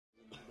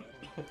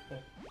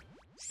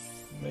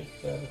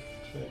Make that a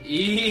trick.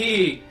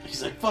 Eee!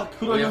 He's like, fuck,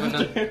 who do I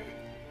have there?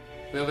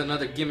 We have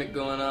another gimmick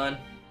going on.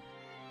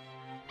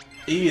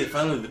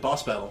 Finally the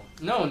boss battle.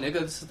 No, nigga,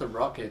 this is the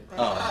rocket.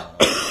 Oh.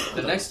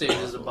 The next stage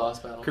is the boss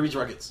battle. Kirby's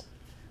Rockets.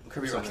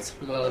 Kirby rockets.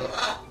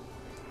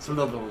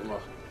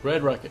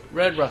 Red rocket.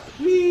 Red rocket.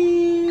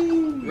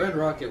 Whee! Red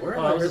rocket. Where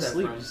Oh, I I was heard that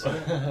asleep.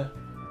 from?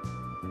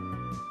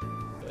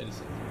 Wait a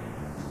second.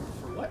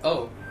 For what?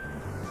 Oh,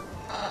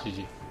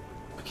 GG.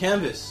 A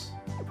canvas.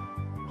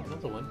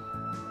 Another one.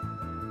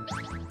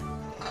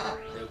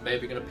 is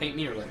baby gonna paint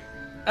me or like?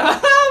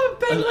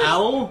 An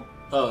owl?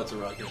 Oh, it's a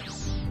rocket.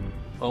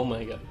 Oh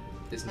my god.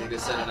 This nigga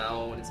said an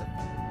owl when it's a.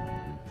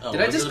 Oh,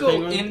 Did I was just it a go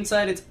penguin?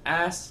 inside its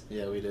ass?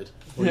 Yeah, we did.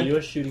 Were you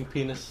a shooting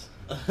penis?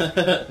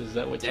 Is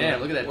that what Damn,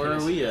 look at that. Where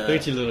penis. are we at? Look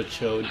at you, little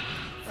chode.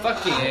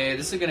 Fucking A,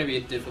 this is gonna be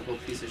a difficult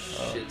piece of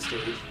shit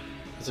stage.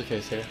 It's okay,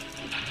 Sarah.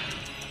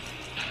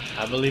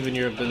 I believe in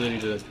your ability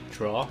to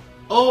draw.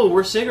 Oh,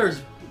 we're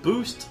Sagar's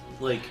boost.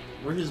 Like,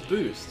 we're his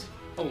boost.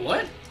 Oh,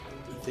 what?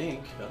 I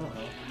think. I don't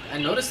know. I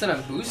noticed that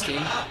I'm boosting.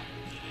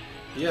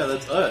 Yeah,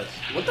 that's us.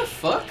 What the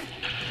fuck?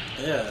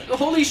 Yeah. Oh,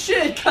 holy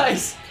shit,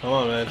 guys! Come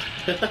on, man.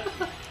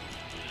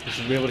 You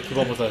should be able to keep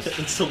up with us.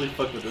 Let's totally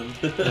fuck with him.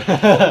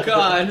 Oh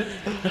god.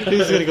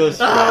 He's gonna go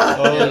straight.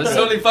 Oh, Yeah, let's God.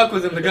 totally fuck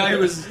with him. The guy who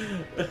was.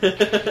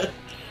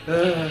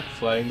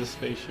 Flying the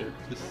spaceship.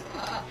 Just,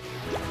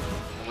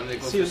 When they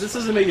go See, if this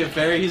doesn't make it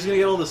fair, he's gonna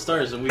get all the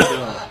stars and we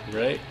don't.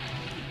 right?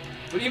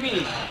 What do you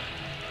mean?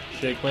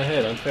 Shake my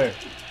head, unfair.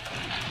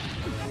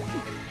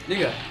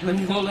 Nigga, let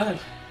me hold on.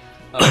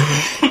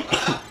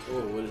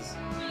 Oh, what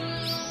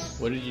is...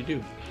 What did you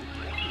do?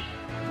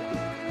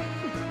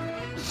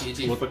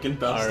 GG. What fucking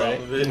bounced All right.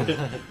 off of it.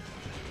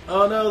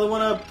 Oh no, the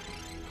one up!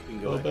 We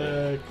can Go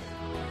back.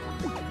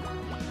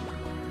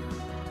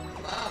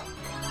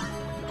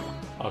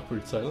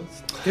 Awkward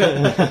silence.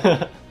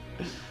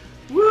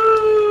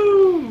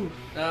 Woo!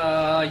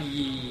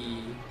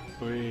 Yee.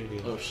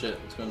 Wait. Oh shit,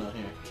 what's going on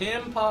here?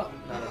 Kim Pop.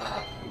 No.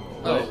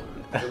 Oh,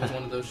 it was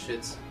one of those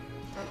shits.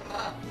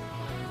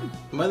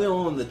 Am I the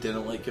only one that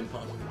didn't like Kim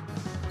Pop?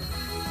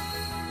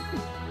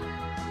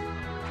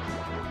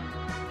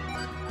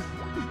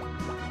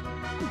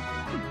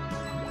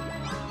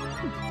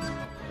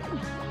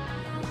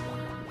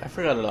 I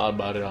forgot a lot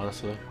about it,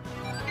 honestly.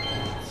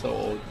 So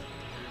old.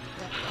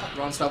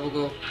 Ron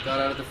Stoppable got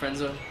out of the friend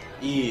zone.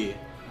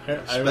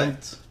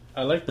 Respect.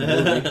 I like the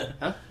movie.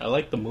 Huh? I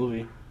like the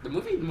movie. The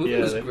movie Yeah,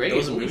 was like- great. It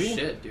was a Holy movie?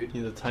 shit, dude.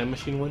 Yeah, the time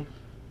machine one.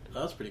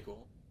 That was pretty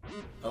cool.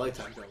 I like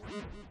time travel.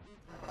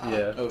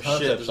 Yeah. Oh, concept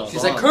shit, there's song. a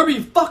She's like, Kirby,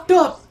 you fucked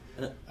up!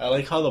 I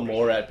like how the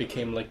Morat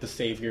became like the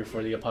savior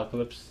for the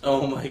apocalypse.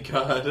 Oh my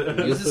god.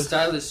 Use the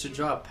stylus to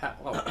draw a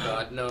oh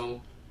god,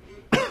 no.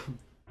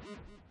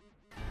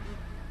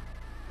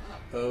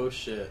 Oh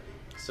shit.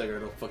 Sega,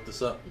 don't fuck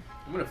this up.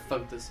 I'm gonna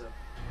fuck this up.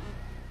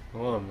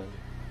 Come on, man.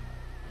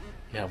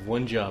 You have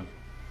one job.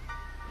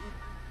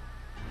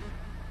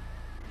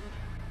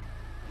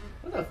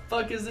 What the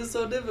fuck is this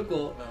so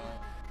difficult?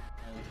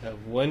 You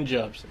have one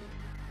job, sir.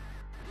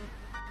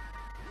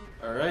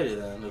 Alrighty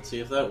then, let's see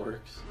if that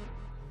works.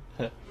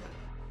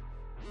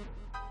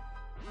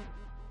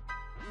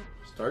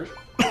 Start?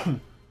 You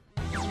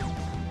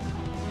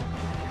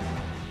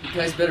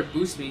guys better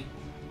boost me.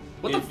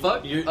 What the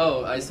fuck? you're-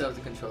 Oh, I still have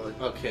the controller.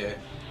 Okay.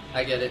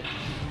 I get it.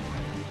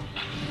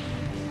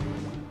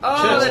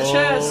 Oh, the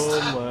chest!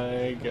 Oh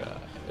my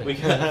god.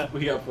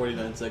 We got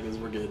 49 seconds,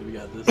 we're good, we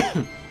got this.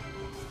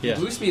 Yeah.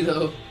 Boost me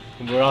though.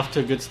 We're off to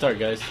a good start,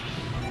 guys.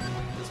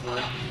 This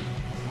one.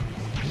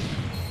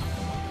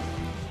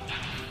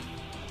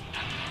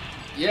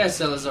 Yeah,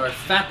 Salazar,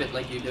 fap it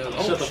like you do.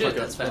 Oh Shut the shit, fuck up.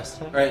 that's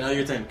fast. Alright, now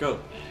your turn, go.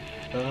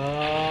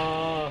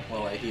 Ah.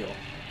 While I heal.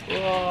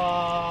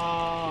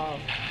 Ah.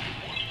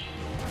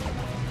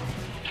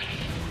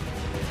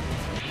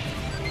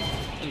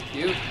 Thank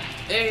you.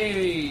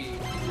 Hey!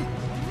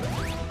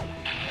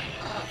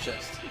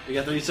 Chest. We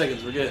got 30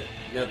 seconds, we're good.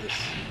 We got this.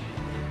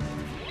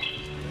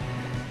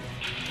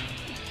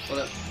 What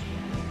up?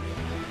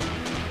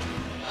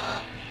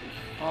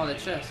 Oh, the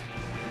chest.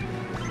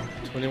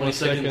 21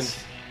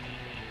 seconds.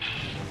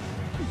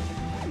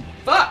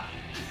 Fuck!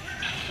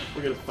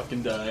 We're gonna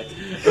fucking die.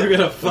 We're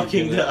gonna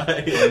fucking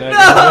die.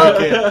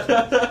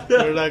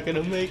 We're not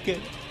gonna make it.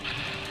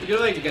 We're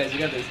gonna make it, guys. You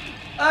got this.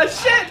 Ah,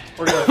 shit!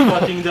 We're gonna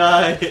fucking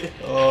die.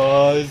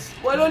 Oh, it's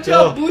Why don't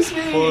y'all boost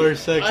me? 4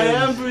 seconds. I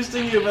am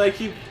boosting you, but I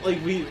keep,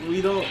 like,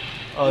 we don't...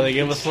 Oh, they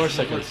gave us more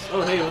seconds.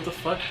 Oh, hey, what the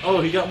fuck?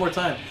 Oh, he got more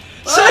time.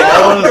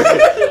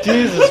 Oh,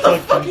 Jesus, What the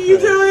fuck are you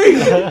doing?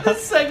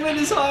 This segment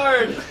is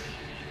hard!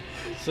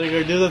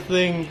 Singer, do the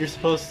thing you're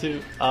supposed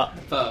to. Fuck.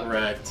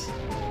 Correct.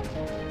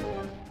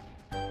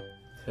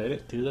 Hit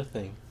it, do the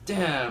thing.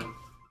 Damn.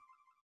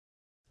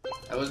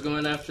 I was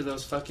going after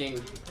those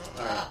fucking...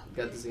 Alright,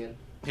 got this again.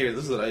 Here,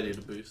 this is what I do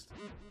to boost.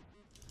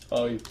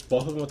 Oh, you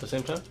both of them at the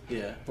same time?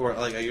 Yeah. Or,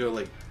 like, I go,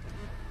 like...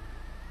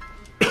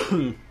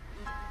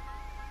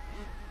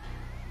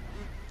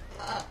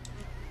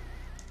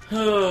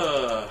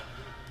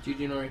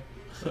 GG Nori.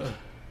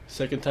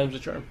 Second time's a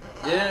charm.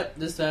 Yeah,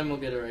 this time we'll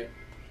get it right.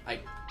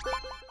 Alright,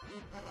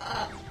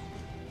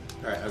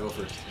 I'll go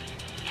first.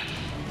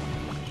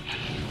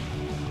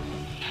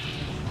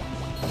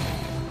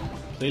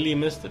 Clearly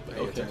missed it, but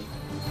Okay. okay.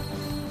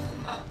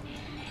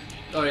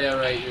 Oh yeah,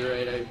 right. You're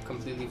right. I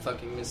completely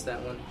fucking missed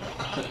that one.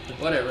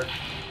 Whatever.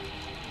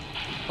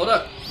 Hold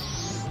up.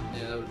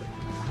 Yeah, that would be.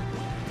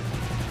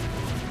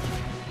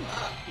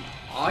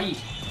 Aye.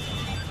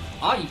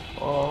 Aye.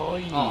 Oh,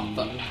 yeah. Oh,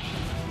 fuck.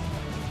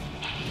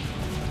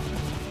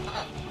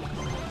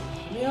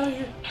 Get me out of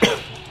here.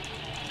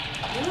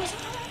 Yes.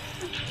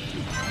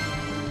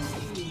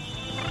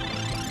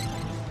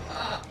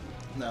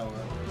 Now,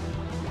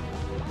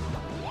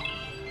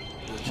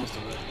 it's just a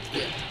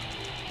Yeah.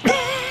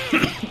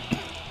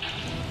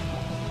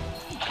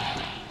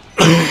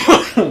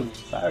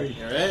 Sorry.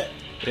 You alright?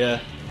 Yeah,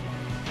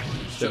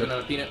 Choking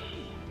on a peanut.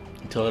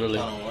 totally.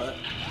 On what?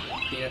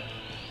 Peanut.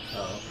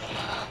 Oh.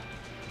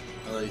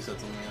 I thought you said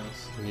something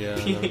else. Yeah.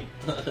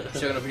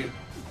 Choking on a peanut.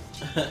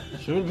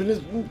 Should have been his.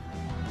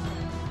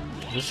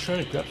 Just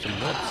trying to grab some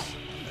nuts.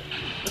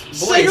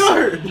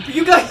 Cigar!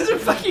 You guys are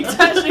fucking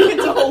touching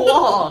into a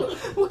wall.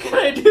 What can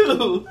I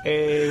do?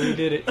 Hey, we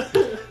did it.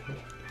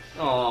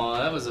 Oh,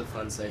 that was a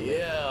fun segment.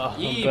 Yeah.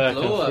 Yee, I'm back.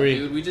 blow I'm up, free.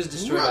 dude. We just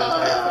destroyed our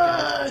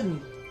entire fucking...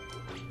 Run!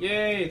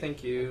 Yay,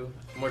 thank you.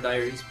 More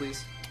diaries,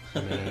 please.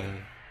 Man.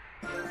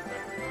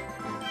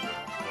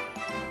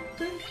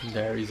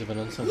 Diaries of an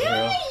Unsung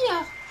Hero.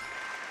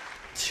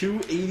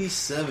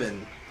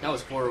 287. That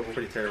was horrible.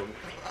 Pretty terrible.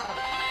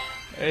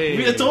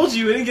 Hey. I told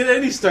you we didn't get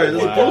any stars.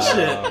 That's Wow.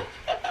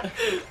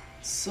 bullshit.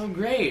 So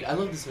great. I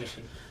love this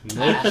mission.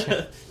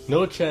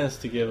 No chance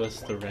to give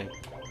us the rank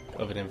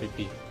of an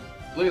MVP.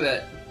 Look at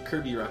that.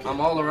 Kirby rocket. I'm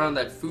all around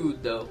that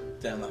food, though.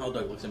 Damn, the hot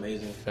dog looks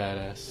amazing. Fat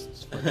ass.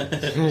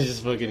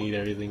 Just fucking eat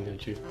everything,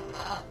 don't you?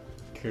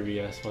 Kirby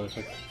ass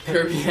motherfucker.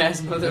 Kirby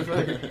ass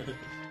motherfucker.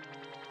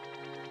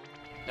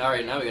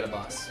 Alright, now we got a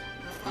boss.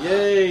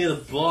 Yay, the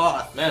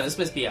bot. Man, this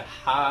must be a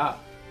hot...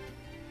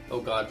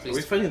 Oh god, Are we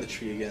please. fighting the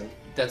tree again?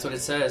 That's what it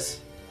says.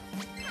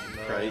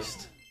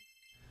 Christ.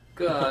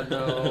 God,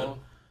 no.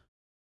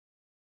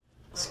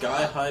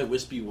 Sky High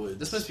Wispy Woods.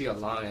 This must be a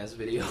long-ass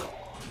video.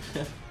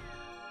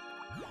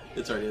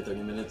 It's already at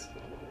 30 minutes.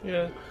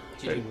 Yeah.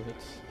 GG. 30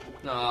 minutes.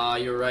 Aw,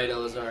 you're right,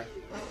 Elazar.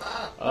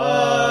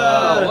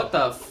 Oh, What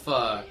the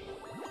fuck?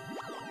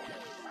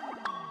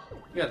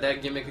 You got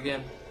that gimmick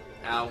again?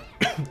 Ow.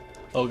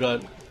 Oh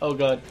god. Oh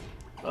god.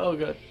 Oh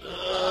god.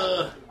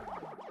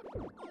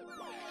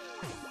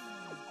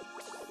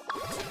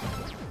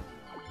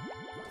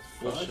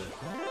 Bullshit.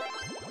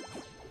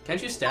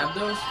 Can't you stab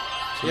those?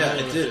 Yeah,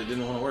 it did. It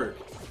didn't want to work.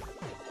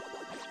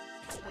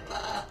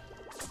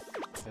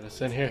 Get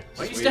us in here.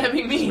 Why are you Just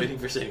stabbing me? Just waiting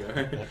for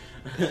Cigar.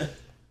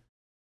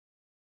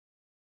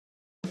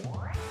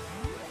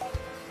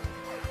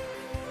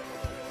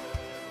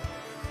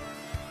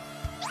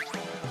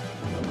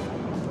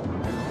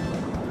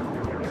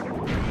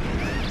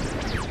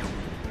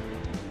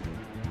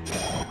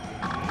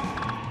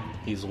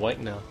 He's white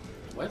now.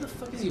 Why the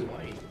fuck is he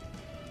white?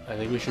 I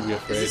think we should be Is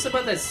afraid. this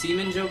about that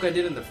semen joke I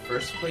did in the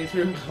first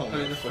playthrough? Oh I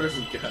mean, the first...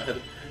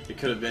 god. It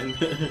could have been.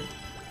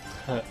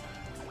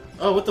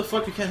 Oh, what the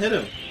fuck? You can't hit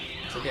him.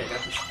 It's okay, I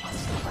got this.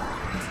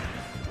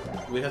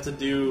 We have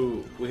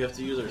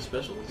to use our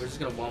specials. We're just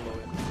gonna wombo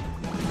it.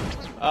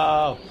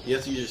 Oh, You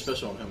have to use your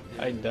special on him.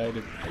 I died.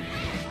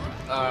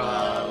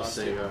 Wow, lost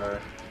it. Cigar.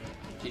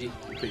 GG. You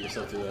put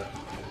yourself through that.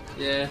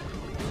 Yeah.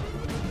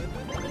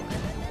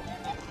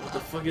 What the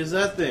fuck is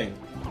that thing?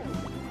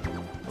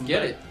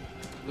 Get it.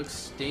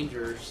 Looks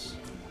dangerous.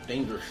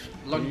 Dangerous.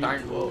 Look You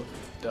darn. will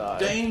die.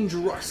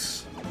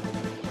 Dangerous.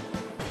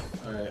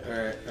 Alright,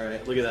 alright,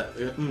 alright. Look at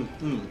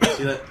that.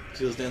 See that?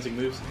 See those dancing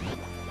moves?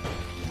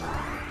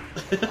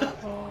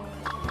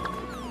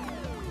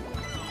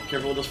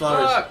 Careful with those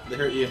flowers. Fuck. They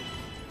hurt you.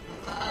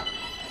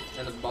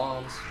 And the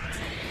bombs.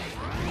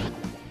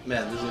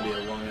 Man, this is gonna be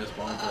a long ass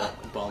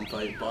bomb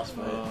fight, boss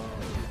fight.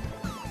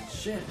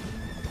 Shit.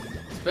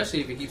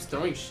 Especially if he keeps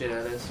throwing shit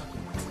at us.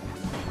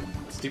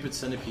 Stupid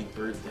centipede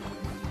bird thing.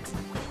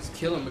 Let's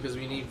kill him because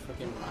we need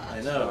fucking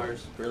I know.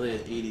 stars. Barely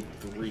at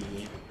 83.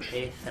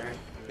 Hey, sir.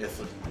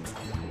 Yes.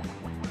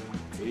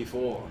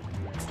 84.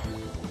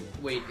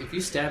 Wait, if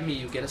you stab me,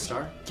 you get a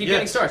star? Keep Yeah.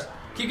 getting stars!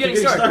 Keep getting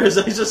You're stars!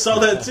 I just saw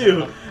that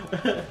too.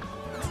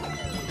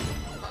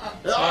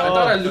 I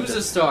thought I'd lose okay.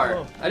 a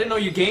star. I didn't know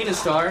you gain a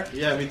star.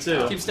 Yeah, me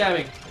too. Keep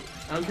stabbing.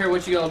 I don't care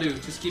what you all do,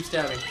 just keep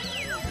stabbing.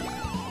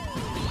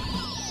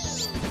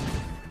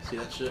 See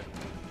that shit?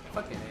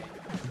 Fucking A.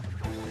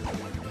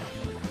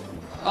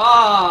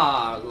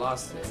 Ah,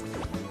 lost it.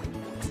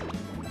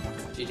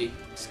 GG.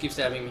 Just keep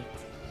stabbing me.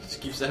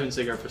 Just keep stabbing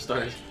Cigar for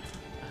stars.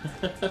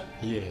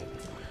 Yeah.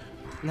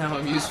 Now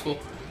I'm useful.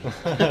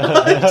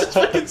 Just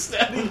fucking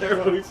standing there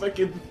while we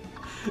fucking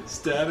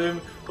stab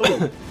him.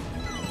 Oh.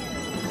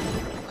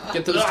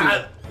 Get those two.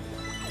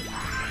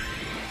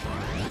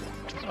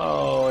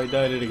 Oh, I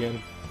died it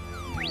again.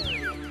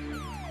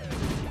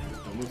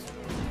 Don't move.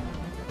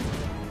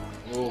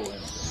 Oh.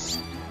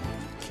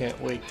 Can't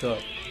wake up.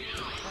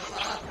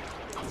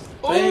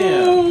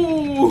 Bam.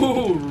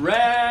 Ooh, That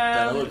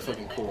red. look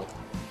fucking cool.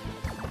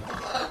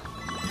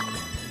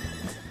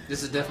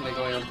 This is definitely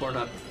going on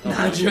Pornhub.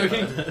 Not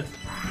joking.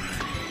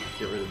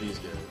 Get rid of these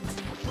guys.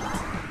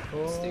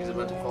 This thing's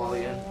about to fall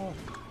again.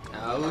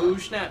 Oh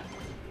snap!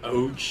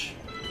 Ouch.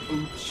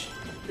 Ouch!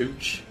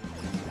 Ouch.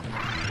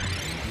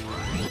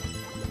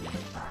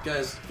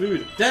 Guys,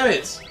 food. Damn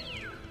it!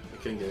 I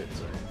couldn't get it.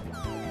 Sorry.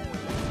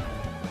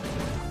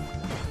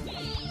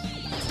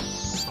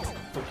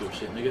 Fuck your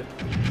shit, nigga.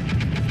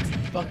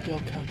 Fuck your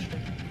country.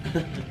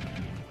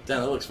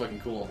 Damn, that looks fucking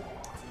cool.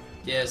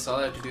 Yes, all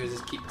I have to do is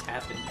just keep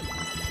tapping.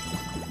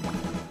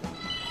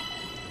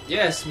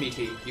 Yes,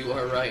 Meaty, you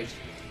are right.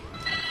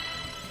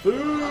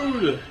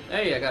 Food!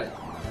 Hey, I got it.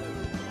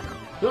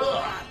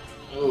 Ah!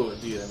 Oh,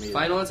 dude, I made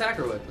Final attack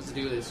or what? Let's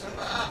do this.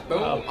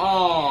 Boom.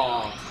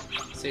 Wow.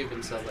 Aww. Saved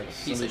himself like a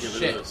piece Somebody of get rid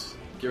shit. of those.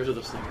 Get rid of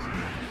those things.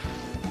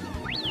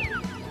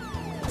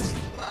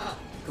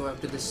 Go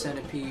after the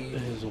centipede.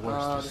 It is the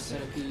worst Oh, of the stuff.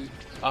 centipede.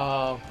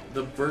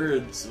 The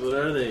birds, what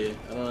are they?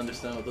 I don't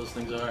understand what those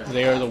things are.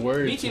 They are the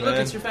words, Meaty, man. look,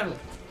 it's your family.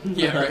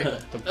 Yeah, right.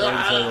 The birds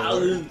are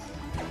the words.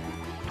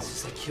 It's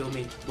just like, kill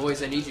me.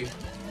 Boys, I need you.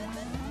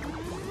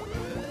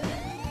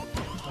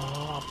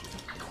 Oh,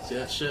 See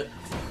that shit?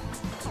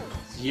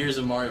 It's years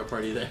of Mario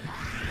Party there.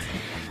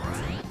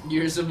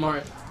 Years of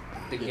Mario.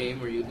 The game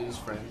where you lose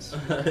friends.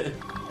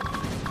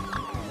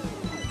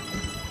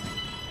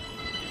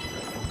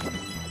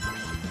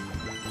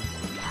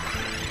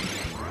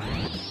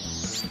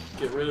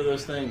 Get rid of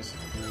those things.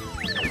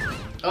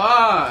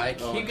 Ah, I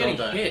Oh, keep don't getting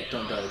die. hit.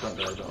 Don't die, don't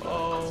die, don't die.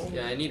 oh.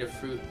 Yeah, I need a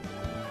fruit.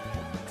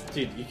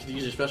 Dude, you can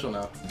use your special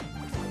now.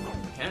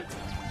 Can't.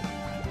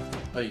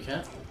 Oh, you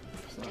can't?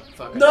 It's not.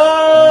 Fuck.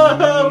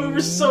 No! We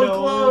were so No.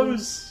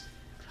 close!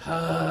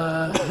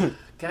 God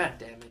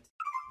damn it.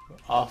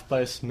 Off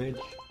by a smidge.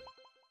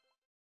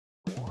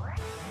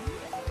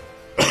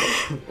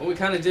 Well, we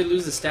kind of did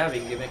lose the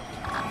stabbing gimmick.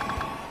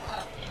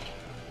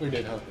 We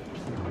did, huh?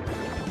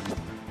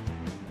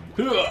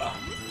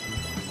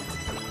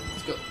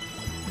 Let's go.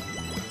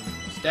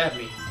 Stab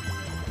me.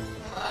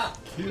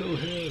 Kill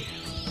him.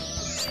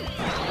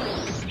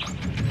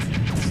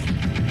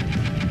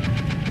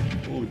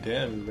 Oh,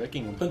 damn, you're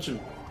wrecking him. Punch him.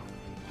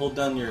 Hold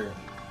down your...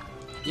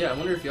 Yeah, I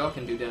wonder if y'all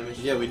can do damage.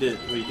 Yeah, we did.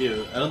 We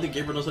do. I don't think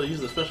Gabriel knows how to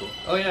use the special.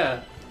 Oh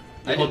yeah.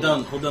 Yeah, hold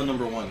down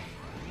number 1.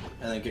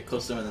 And then get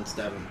close to him and then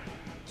stab him.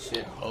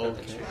 Shit.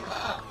 Okay.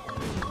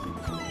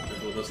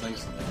 Careful with those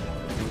things.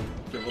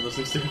 Careful with those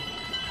things too.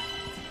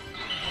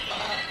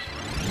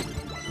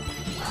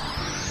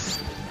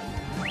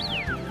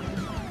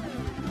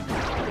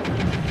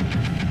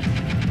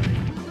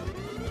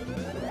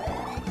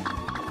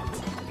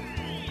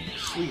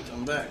 Sweet,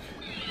 I'm back.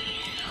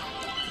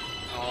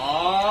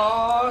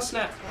 Oh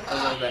snap! I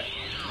love that.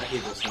 I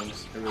hate those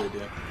things. I really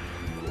do.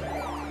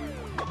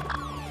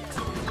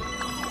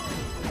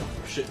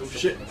 Oh shit, oh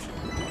shit.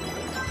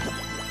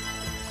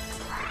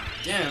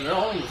 Damn, they're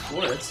all on the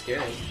floor. That's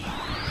scary.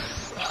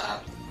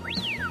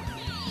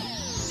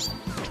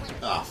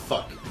 Ah,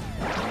 fuck.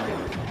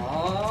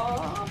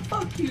 Oh,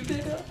 fuck you,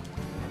 nigga.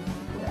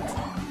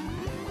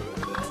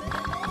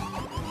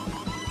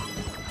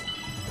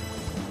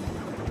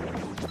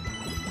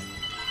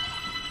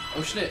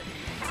 Oh shit.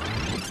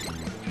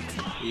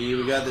 Yeah,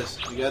 we got this.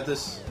 We got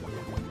this.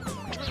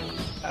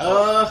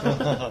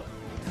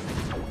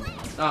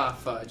 Ah,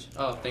 fudge.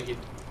 Oh, thank you.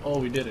 Oh,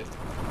 we did it.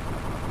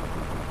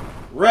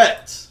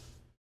 Ret!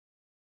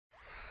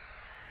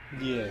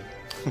 Yeah.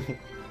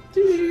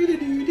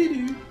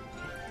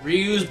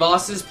 Reuse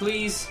bosses,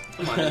 please.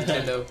 Come on,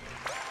 Nintendo.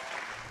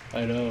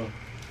 I know.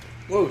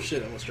 Whoa,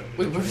 shit, I almost dropped.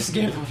 Wait, where's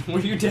Gabriel? Were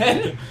you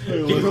dead?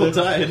 Gabriel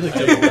died. Like,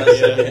 I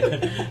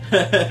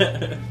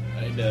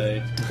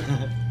died.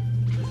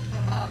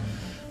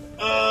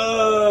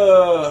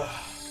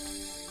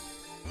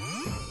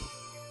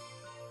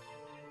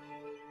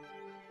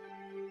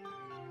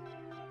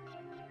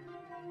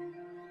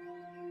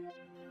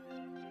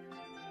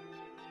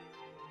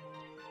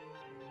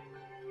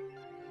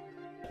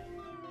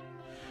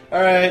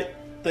 Alright,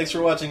 thanks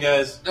for watching,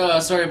 guys.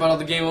 Sorry about all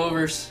the game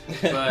overs,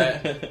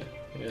 but It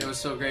it was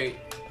so great.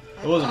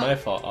 It wasn't my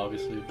fault,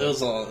 obviously. But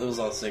was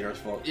all Sagar's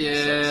fault.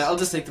 Yeah, I'll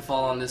just take the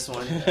fall on this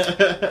one.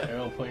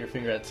 Everyone point your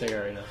finger at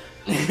Sega right now.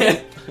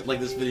 Like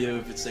this video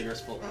if it's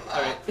Sagar's fault.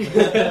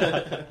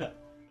 Alright.